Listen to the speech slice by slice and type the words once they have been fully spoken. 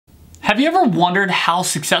Have you ever wondered how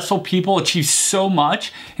successful people achieve so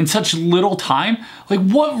much in such little time? Like,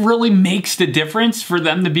 what really makes the difference for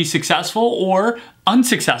them to be successful or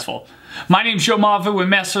unsuccessful? My name's Joe Moffitt with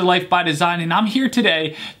Master Life by Design, and I'm here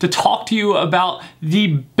today to talk to you about the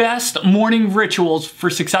best morning rituals for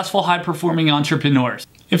successful high-performing entrepreneurs.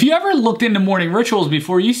 If you ever looked into morning rituals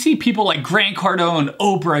before, you see people like Cardone,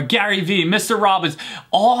 Oprah, Gary Vee, Mr. Robbins,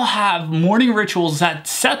 all have morning rituals that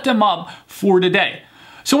set them up for today.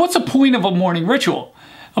 So what's the point of a morning ritual?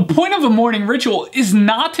 A point of a morning ritual is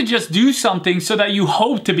not to just do something so that you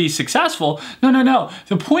hope to be successful. No.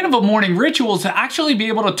 The point of a morning ritual is to actually be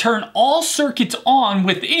able to turn all circuits on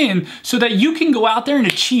within so that you can go out there and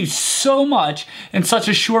achieve so much in such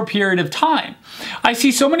a short period of time. I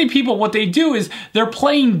see so many people, what they do is they're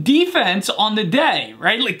playing defense on the day,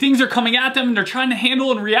 right? Like things are coming at them and they're trying to handle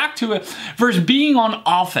and react to it versus being on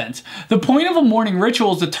offense. The point of a morning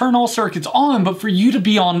ritual is to turn all circuits on, but for you to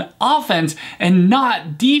be on offense and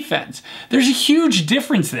not defense. There's a huge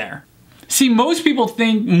difference there. See, most people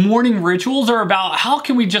think morning rituals are about how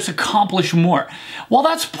can we just accomplish more. While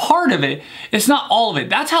that's part of it, it's not all of it.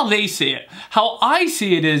 That's how they see it. How I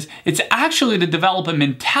see it is, it's actually to develop a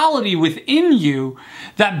mentality within you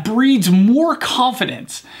that breeds more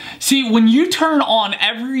confidence. See, when you turn on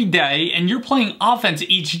every day and you're playing offense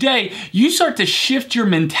each day, you start to shift your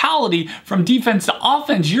mentality from defense to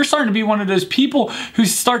offense. You're starting to be one of those people who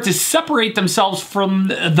start to separate themselves from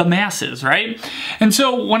the masses, right? And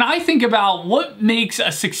so when I think about what makes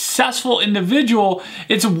a successful individual,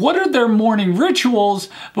 it's what are their morning rituals,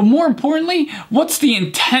 but more importantly, what's the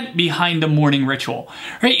intent behind the morning ritual,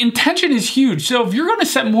 right? Intention is huge. So if you're going to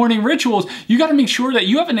set morning rituals, you got to make sure that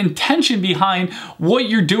you have an intention behind what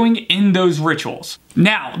you're doing in those rituals.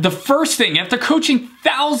 Now, the first thing, after coaching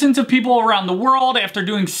thousands of people around the world, after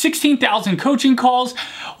doing 16,000 coaching calls,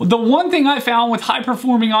 the one thing I found with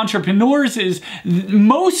high-performing entrepreneurs is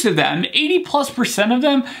most of them, 80+% of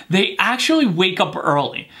them, they actually wake up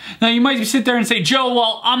early. Now, you might sit there and say, Joe,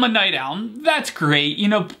 well, I'm a night owl. That's great. You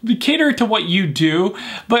know, cater to what you do.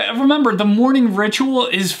 But remember, the morning ritual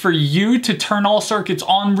is for you to turn all circuits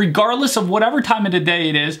on regardless of whatever time of the day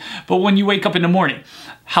it is, but when you wake up in the morning.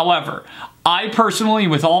 However, I personally,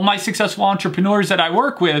 with all my successful entrepreneurs that I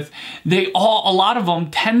work with, a lot of them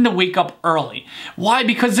tend to wake up early. Why?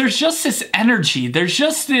 Because there's just this energy. There's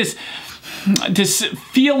just this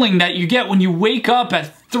feeling that you get when you wake up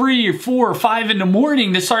at 3 or 4 or 5 in the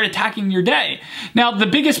morning to start attacking your day. Now, the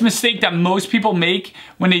biggest mistake that most people make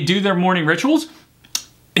when they do their morning rituals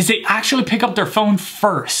is they actually pick up their phone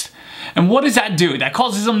first. And what does that do? That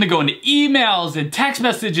causes them to go into emails and text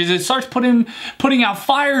messages. It starts putting out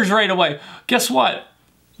fires right away. Guess what?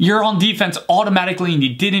 You're on defense automatically and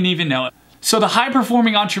you didn't even know it. So the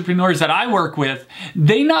high-performing entrepreneurs that I work with,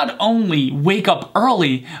 they not only wake up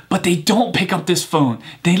early, but they don't pick up this phone.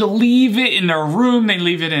 They leave it in their room, they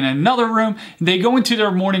leave it in another room, they go into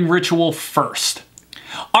their morning ritual first.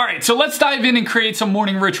 All right, so let's dive in and create some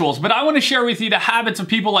morning rituals. But I want to share with you the habits of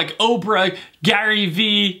people like Oprah, Gary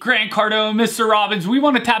Vee, Cardone, Mr. Robbins. We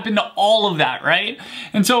want to tap into all of that, right?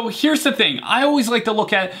 And so here's the thing. I always like to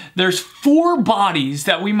look at, there's 4 bodies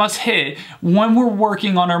that we must hit when we're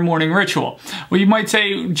working on our morning ritual. Well, you might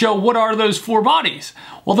say, Joe, what are those 4 bodies?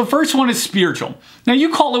 Well, the first one is spiritual. Now,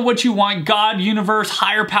 you call it what you want, God, universe,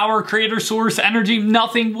 higher power, creator, source, energy,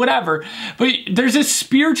 nothing, whatever. But there's this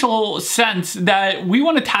spiritual sense that we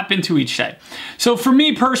want to tap into each day. So for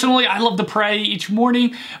me personally, I love to pray each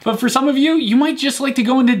morning. But for some of you, you might just like to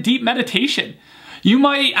go into deep meditation. You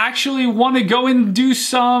might actually want to go and do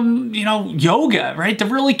some, yoga, right? To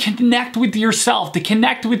really connect with yourself, to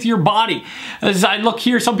connect with your body. As I look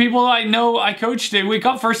here, some people I know I coach, they wake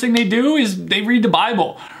up, first thing they do is they read the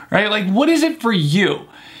Bible, right? Like, what is it for you?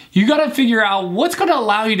 You got to figure out what's going to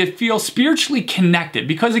allow you to feel spiritually connected.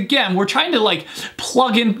 Because again, we're trying to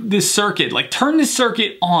plug in this circuit, turn this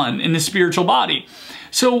circuit on in the spiritual body.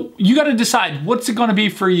 So you got to decide what's it going to be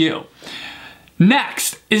for you.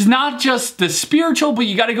 Next is not just the spiritual, but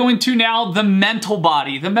you got to go into now the mental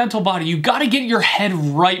body. The mental body, you got to get your head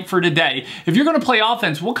right for today. If you're going to play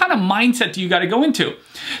offense, what kind of mindset do you got to go into?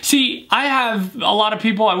 See, I have a lot of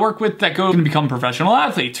people I work with that go and become professional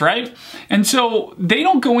athletes, right? And so they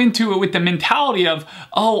don't go into it with the mentality of,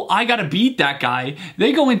 oh, I got to beat that guy.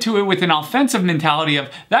 They go into it with an offensive mentality of,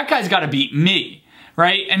 that guy's got to beat me.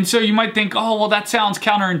 Right? And so you might think, oh, well, that sounds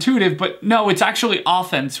counterintuitive, but no, it's actually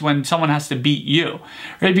offense when someone has to beat you,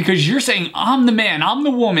 right? Because you're saying, I'm the man, I'm the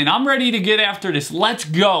woman, I'm ready to get after this, let's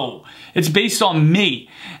go. It's based on me,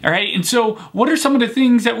 all right? And so what are some of the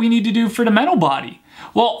things that we need to do for the mental body?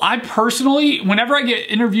 Well, I personally, whenever I get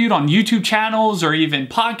interviewed on YouTube channels or even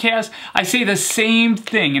podcasts, I say the same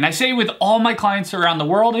thing. And I say with all my clients around the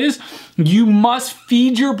world is, you must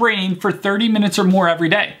feed your brain for 30 minutes or more every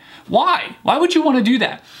day. Why? Why would you want to do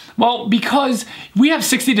that? Well, because we have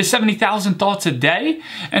 60 to 70,000 thoughts a day.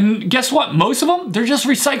 And guess what? Most of them, they're just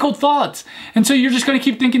recycled thoughts. And so you're just going to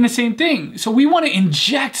keep thinking the same thing. So we want to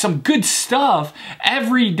inject some good stuff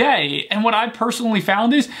every day. And what I personally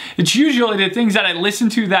found is it's usually the things that I listen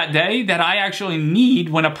to that day that I actually need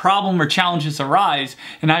when a problem or challenges arise.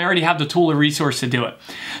 And I already have the tool or resource to do it.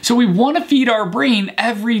 So we want to feed our brain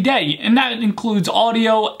every day. And that includes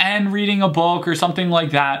audio and reading a book or something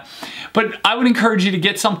like that. But I would encourage you to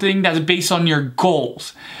get something that's based on your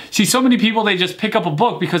goals. See, so many people, they just pick up a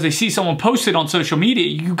book because they see someone post it on social media.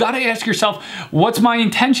 You got to ask yourself, what's my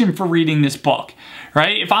intention for reading this book,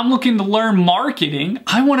 right? If I'm looking to learn marketing,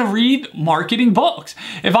 I want to read marketing books.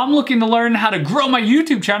 If I'm looking to learn how to grow my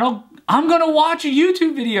YouTube channel, I'm going to watch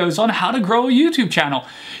YouTube videos on how to grow a YouTube channel.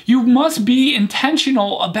 You must be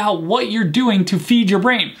intentional about what you're doing to feed your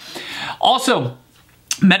brain. Also,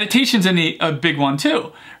 meditation's a big one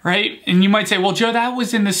too, right? And you might say, well, Joe, that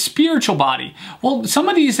was in the spiritual body. Well, some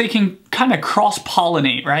of these, they can kind of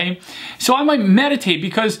cross-pollinate, right? So I might meditate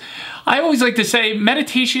because I always like to say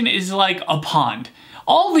meditation is like a pond.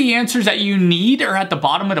 All the answers that you need are at the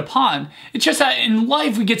bottom of the pond. It's just that in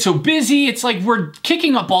life we get so busy, it's like we're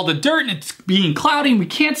kicking up all the dirt and it's being cloudy and we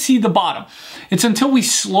can't see the bottom. It's until we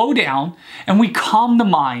slow down and we calm the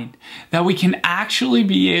mind that we can actually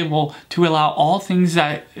be able to allow all things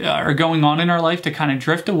that are going on in our life to kind of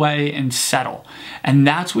drift away and settle. And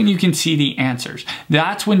that's when you can see the answers.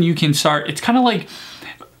 That's when you can start, it's kind of like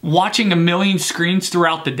watching a million screens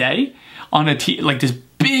throughout the day on like this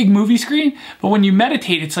big movie screen, but when you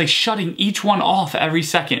meditate, it's like shutting each one off every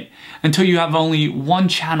second until you have only one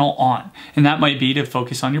channel on, and that might be to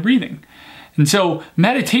focus on your breathing. And so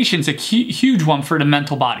meditation's a huge one for the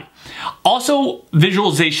mental body. Also,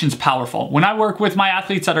 visualization's powerful. When I work with my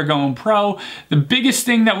athletes that are going pro, the biggest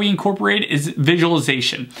thing that we incorporate is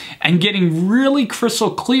visualization and getting really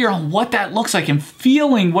crystal clear on what that looks like and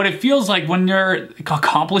feeling what it feels like when they're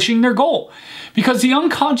accomplishing their goal. Because the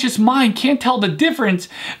unconscious mind can't tell the difference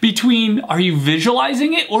between, are you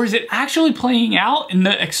visualizing it or is it actually playing out in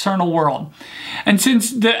the external world? And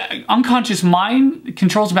since the unconscious mind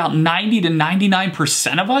controls about 90 to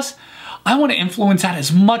 99% of us, I want to influence that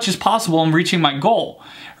as much as possible in reaching my goal,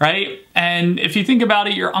 right? And if you think about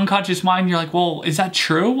it, your unconscious mind, you're like, well, is that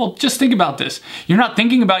true? Well, just think about this. You're not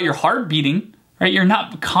thinking about your heart beating, right? You're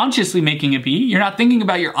not consciously making it beat. You're not thinking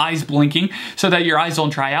about your eyes blinking so that your eyes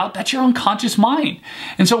don't dry out. That's your unconscious mind.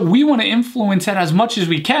 And so we want to influence that as much as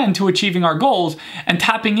we can to achieving our goals, and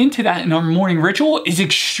tapping into that in our morning ritual is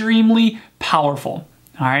extremely powerful,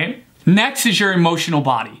 all right? Next is your emotional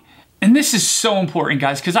body. And this is so important,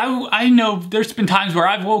 guys, because I know there's been times where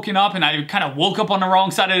I've woken up and I kind of woke up on the wrong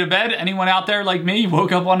side of the bed. Anyone out there like me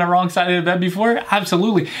woke up on the wrong side of the bed before?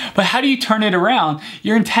 Absolutely. But how do you turn it around?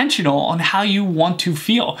 You're intentional on how you want to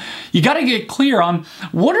feel. You got to get clear on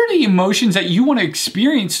what are the emotions that you want to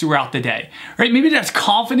experience throughout the day, right? Maybe that's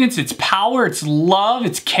confidence, it's power, it's love,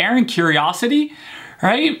 it's care and curiosity,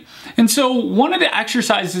 right? And so one of the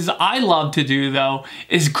exercises I love to do though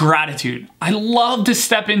is gratitude. I love to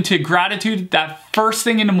step into gratitude that first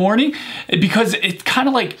thing in the morning because it's kind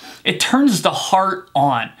of like, it turns the heart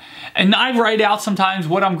on. And I write out sometimes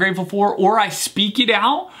what I'm grateful for, or I speak it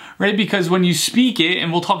out, right? Because when you speak it,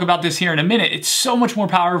 and we'll talk about this here in a minute, it's so much more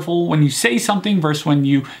powerful when you say something versus when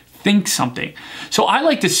you think something. So I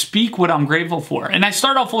like to speak what I'm grateful for. And I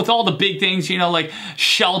start off with all the big things, you know, like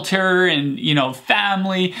shelter and, you know,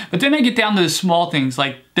 family. But then I get down to the small things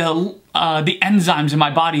like the enzymes in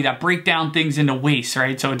my body that break down things into waste,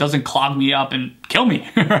 right? So it doesn't clog me up and kill me,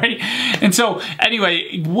 right? And so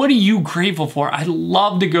anyway, what are you grateful for? I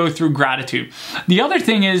love to go through gratitude. The other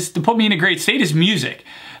thing is to put me in a great state is music.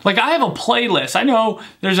 Like I have a playlist. I know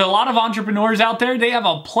there's a lot of entrepreneurs out there. They have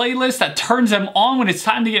a playlist that turns them on when it's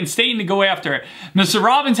time to get in state and to go after it. Mr.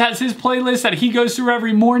 Robbins has his playlist that he goes through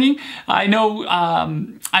every morning. I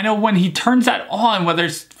know when he turns that on, whether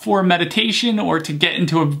it's for meditation or to get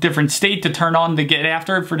into a different state to turn on to get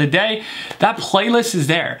after it for the day, that playlist is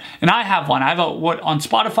there. And I have one. I have on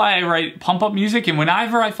Spotify, I write pump up music, and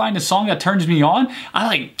whenever I find a song that turns me on, I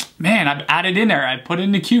like, man, I've added in there. I put it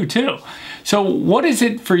in the queue too. So what is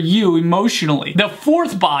it for you emotionally? The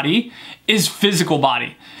fourth body is physical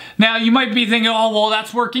body. Now you might be thinking, oh, well,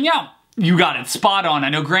 that's working out. You got it, spot on. I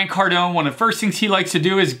know Grant Cardone, one of the first things he likes to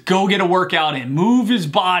do is go get a workout in, move his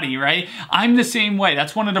body, right? I'm the same way.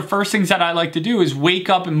 That's one of the first things that I like to do is wake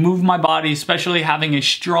up and move my body, especially having a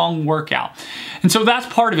strong workout. And so that's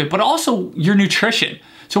part of it, but also your nutrition.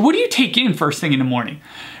 So what do you take in first thing in the morning,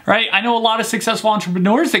 right? I know a lot of successful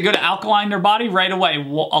entrepreneurs, they go to alkaline their body right away,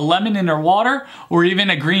 a lemon in their water or even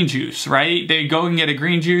a green juice, right? They go and get a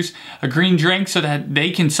green juice, a green drink so that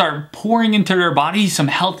they can start pouring into their body some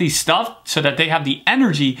healthy stuff so that they have the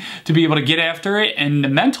energy to be able to get after it and the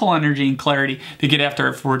mental energy and clarity to get after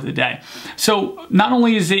it for the day. So not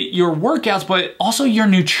only is it your workouts, but also your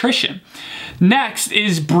nutrition. Next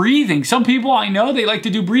is breathing. Some people I know, they like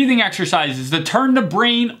to do breathing exercises to turn the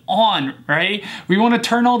brain on, right? We want to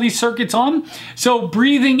turn all these circuits on. So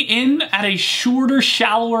breathing in at a shorter,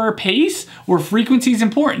 shallower pace or frequency is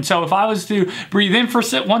important. So if I was to breathe in for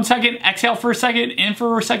 1 second, exhale for a second, in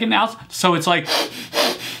for a second out, so it's like,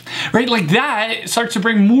 right, like that, it starts to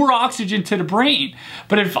bring more oxygen to the brain.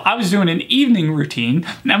 But if I was doing an evening routine,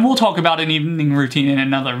 and we'll talk about an evening routine in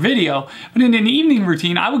another video, but in an evening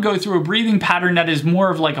routine, I would go through a breathing pattern that is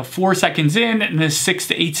more of like a 4 seconds in and a 6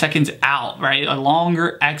 to 8 seconds out, right? A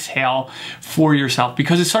longer exhale for yourself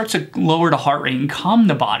because it starts to lower the heart rate and calm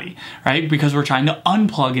the body, right? Because we're trying to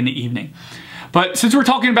unplug in the evening. But since we're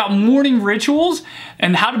talking about morning rituals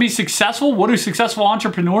and how to be successful, what do successful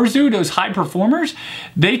entrepreneurs do? Those high performers,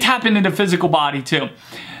 they tap into the physical body too.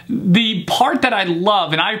 The part that I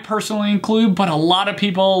love, and I personally include, but a lot of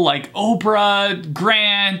people like Oprah,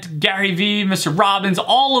 Grant, Gary Vee, Mr. Robbins,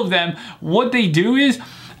 all of them, what they do is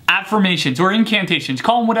affirmations or incantations,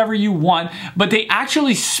 call them whatever you want, but they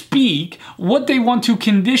actually speak what they want to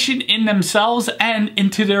condition in themselves and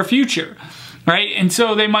into their future. Right? And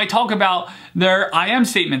so they might talk about their I am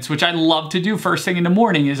statements, which I love to do first thing in the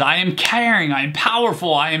morning is I am caring, I am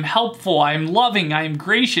powerful, I am helpful, I am loving, I am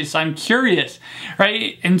gracious, I'm curious,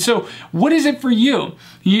 right? And so what is it for you?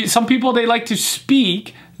 Some people, they like to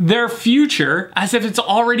speak their future as if it's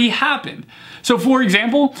already happened. So for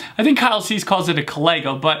example, I think Kyle Cease calls it a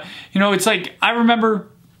Kalego, but you know, it's like, I remember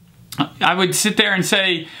I would sit there and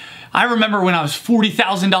say, I remember when I was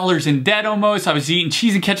 $40,000 in debt almost. I was eating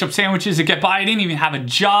cheese and ketchup sandwiches to get by. I didn't even have a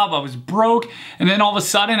job. I was broke. And then all of a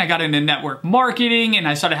sudden I got into network marketing and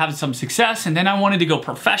I started having some success. And then I wanted to go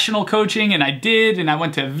professional coaching and I did. And I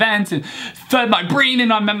went to events and fed my brain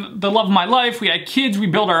and on the love of my life. We had kids. We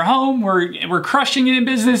built our home. We're crushing it in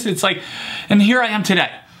business. It's like, and here I am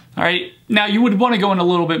today. All right. Now you would want to go in a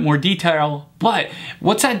little bit more detail, but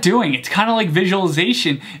what's that doing? It's kind of like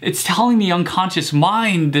visualization. It's telling the unconscious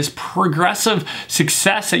mind this progressive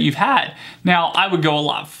success that you've had. Now I would go a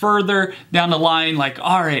lot further down the line, like,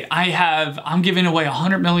 all right, I'm giving away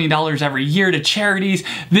 $100 million every year to charities,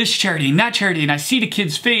 this charity and that charity, and I see the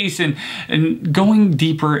kid's face and going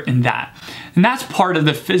deeper in that. And that's part of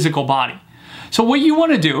the physical body. So what you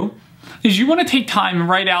want to do is you want to take time and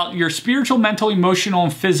write out your spiritual, mental, emotional,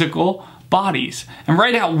 and physical bodies and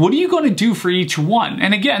write out what are you going to do for each one.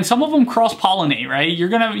 And again, some of them cross-pollinate, right?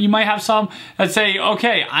 You might have some that say,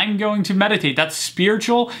 okay, I'm going to meditate. That's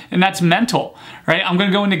spiritual and that's mental, right? I'm going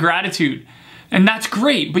to go into gratitude. And that's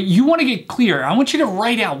great, but you want to get clear. I want you to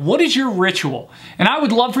write out what is your ritual. And I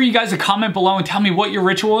would love for you guys to comment below and tell me what your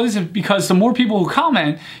ritual is, because the more people who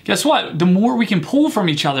comment, guess what? The more we can pull from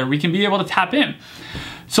each other. We can be able to tap in.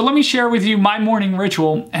 So let me share with you my morning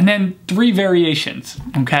ritual and then 3 variations,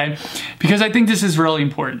 okay? Because I think this is really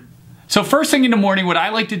important. So first thing in the morning, what I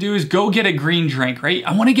like to do is go get a green drink, right?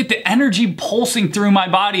 I want to get the energy pulsing through my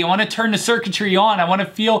body. I want to turn the circuitry on. I want to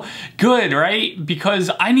feel good, right?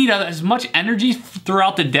 Because I need as much energy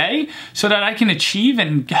throughout the day so that I can achieve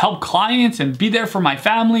and help clients and be there for my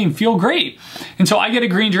family and feel great. And so I get a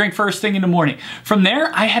green drink first thing in the morning. From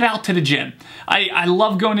there, I head out to the gym. I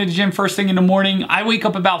love going to the gym first thing in the morning. I wake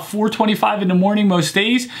up about 4:25 in the morning most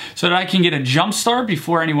days so that I can get a jump start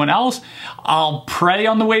before anyone else. I'll pray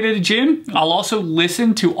on the way to the gym. I'll also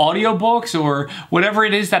listen to audiobooks or whatever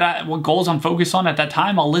it is what goals I'm focused on at that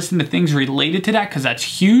time. I'll listen to things related to that because that's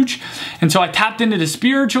huge. And so I tapped into the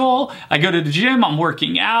spiritual. I go to the gym, I'm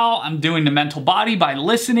working out, I'm doing the mental body by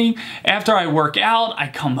listening. After I work out, I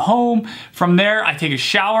come home. From there, I take a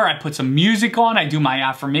shower, I put some music on, I do my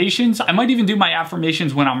affirmations. I might even do my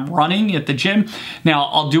affirmations when I'm running at the gym. Now,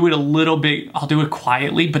 I'll do it a little bit, I'll do it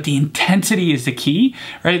quietly, but the intensity is the key,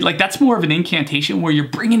 right? Like that's more of an incantation where you're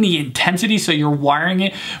bringing the intensity, so you're wiring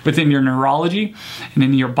it within your neurology and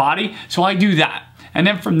in your body. So I do that. And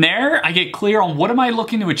then from there, I get clear on what am I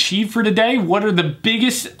looking to achieve for the day? What are the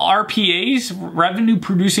biggest RPAs, revenue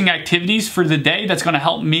producing activities for the day that's gonna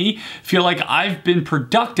help me feel like I've been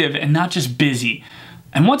productive and not just busy.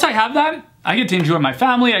 And once I have that, I get to enjoy my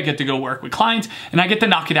family, I get to go work with clients, and I get to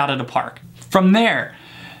knock it out of the park. From there,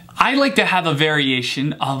 I like to have a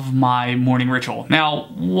variation of my morning ritual. Now,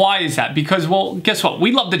 why is that? Because, well, guess what?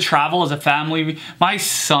 We love to travel as a family. My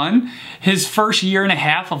son, his first year and a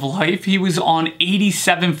half of life, he was on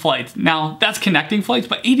 87 flights. Now, that's connecting flights,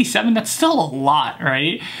 but 87, that's still a lot,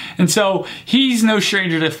 right? And so he's no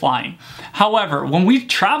stranger to flying. However, when we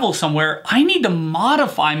travel somewhere, I need to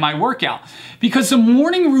modify my workout because the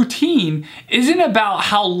morning routine isn't about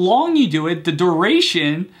how long you do it, the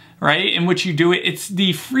duration, right, in which you do it. It's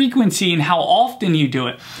the frequency and how often you do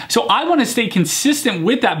it. So I want to stay consistent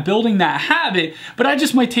with that, building that habit, but I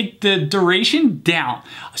just might take the duration down.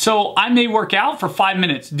 So I may work out for 5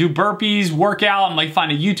 minutes, do burpees, workout. I might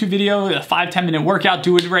find a YouTube video, a 5-10 minute workout,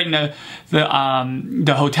 do it right in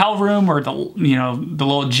the hotel room or the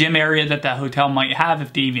little gym area that the hotel might have,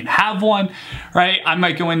 if they even have one, right? I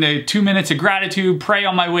might go into 2 minutes of gratitude, pray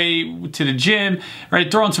on my way to the gym,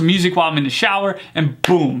 right? Throw on some music while I'm in the shower, and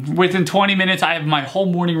boom. Within 20 minutes, I have my whole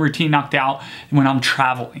morning routine knocked out when I'm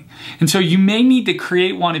traveling. And so you may need to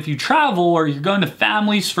create one if you travel or you're going to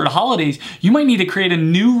families for the holidays. You might need to create a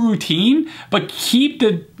new routine, but keep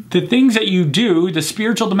the things that you do, the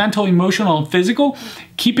spiritual, the mental, emotional, and physical,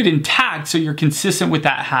 keep it intact so you're consistent with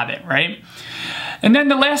that habit, right? And then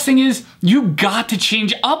the last thing is you got to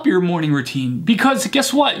change up your morning routine because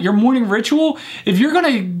guess what? Your morning ritual, if you're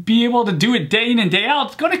gonna be able to do it day in and day out,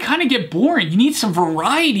 it's gonna kind of get boring. You need some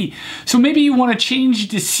variety. So maybe you wanna change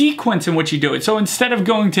the sequence in which you do it. So instead of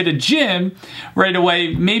going to the gym right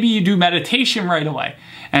away, maybe you do meditation right away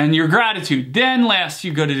and your gratitude. Then last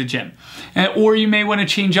you go to the gym. Or you may wanna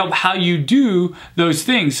change up how you do those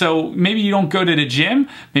things. So maybe you don't go to the gym,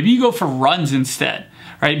 maybe you go for runs instead.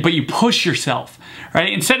 Right? But you push yourself,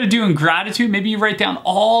 right? Instead of doing gratitude, maybe you write down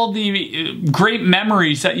all the great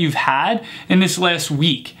memories that you've had in this last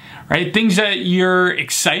week, right? Things that you're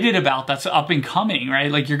excited about that's up and coming,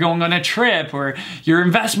 right? Like you're going on a trip or your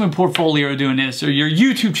investment portfolio doing this or your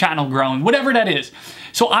YouTube channel growing, whatever that is.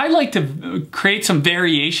 So I like to create some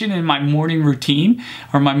variation in my morning routine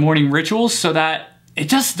or my morning rituals so that it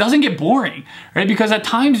just doesn't get boring, right? Because at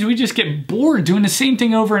times we just get bored doing the same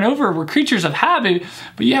thing over and over. We're creatures of habit,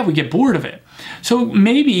 but yeah, we get bored of it. So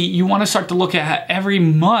maybe you want to start to look at every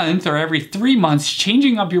month or every 3 months,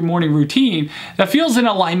 changing up your morning routine that feels in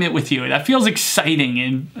alignment with you, that feels exciting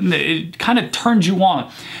and it kind of turns you on.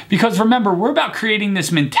 Because remember, we're about creating this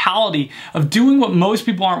mentality of doing what most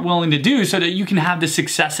people aren't willing to do so that you can have the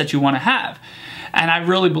success that you want to have. And I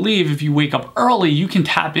really believe if you wake up early, you can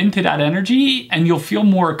tap into that energy and you'll feel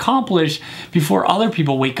more accomplished before other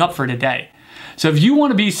people wake up for the day. So if you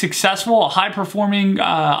want to be successful, a high-performing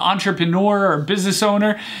entrepreneur or business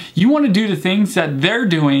owner, you want to do the things that they're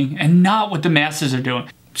doing and not what the masses are doing.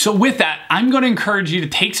 So with that, I'm going to encourage you to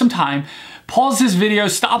take some time, pause this video,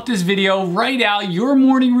 stop this video, write out your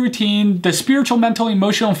morning routine, the spiritual, mental,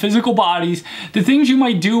 emotional, and physical bodies, the things you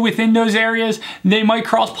might do within those areas. They might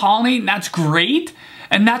cross-pollinate, and that's great.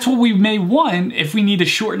 And that's what we may want if we need to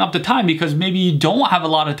shorten up the time because maybe you don't have a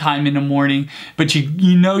lot of time in the morning, but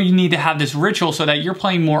you know you need to have this ritual so that you're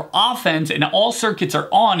playing more offense and all circuits are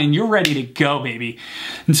on and you're ready to go, baby.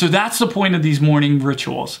 And so that's the point of these morning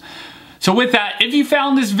rituals. So with that, if you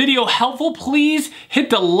found this video helpful, please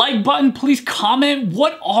hit the like button. Please comment,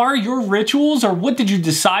 what are your rituals or what did you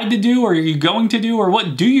decide to do or are you going to do or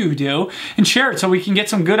what do you do? And share it so we can get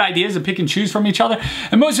some good ideas and pick and choose from each other.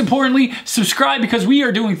 And most importantly, subscribe because we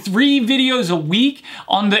are doing 3 videos a week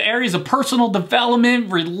on the areas of personal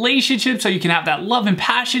development, relationships, so you can have that love and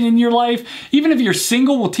passion in your life. Even if you're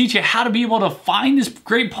single, we'll teach you how to be able to find this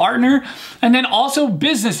great partner. And then also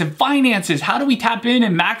business and finances. How do we tap in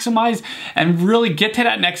and maximize and really get to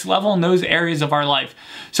that next level in those areas of our life.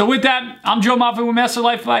 So with that, I'm Joe Moffett with Master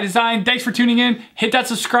Life by Design. Thanks for tuning in. Hit that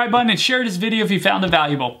subscribe button and share this video if you found it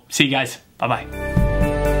valuable. See you guys. Bye-bye.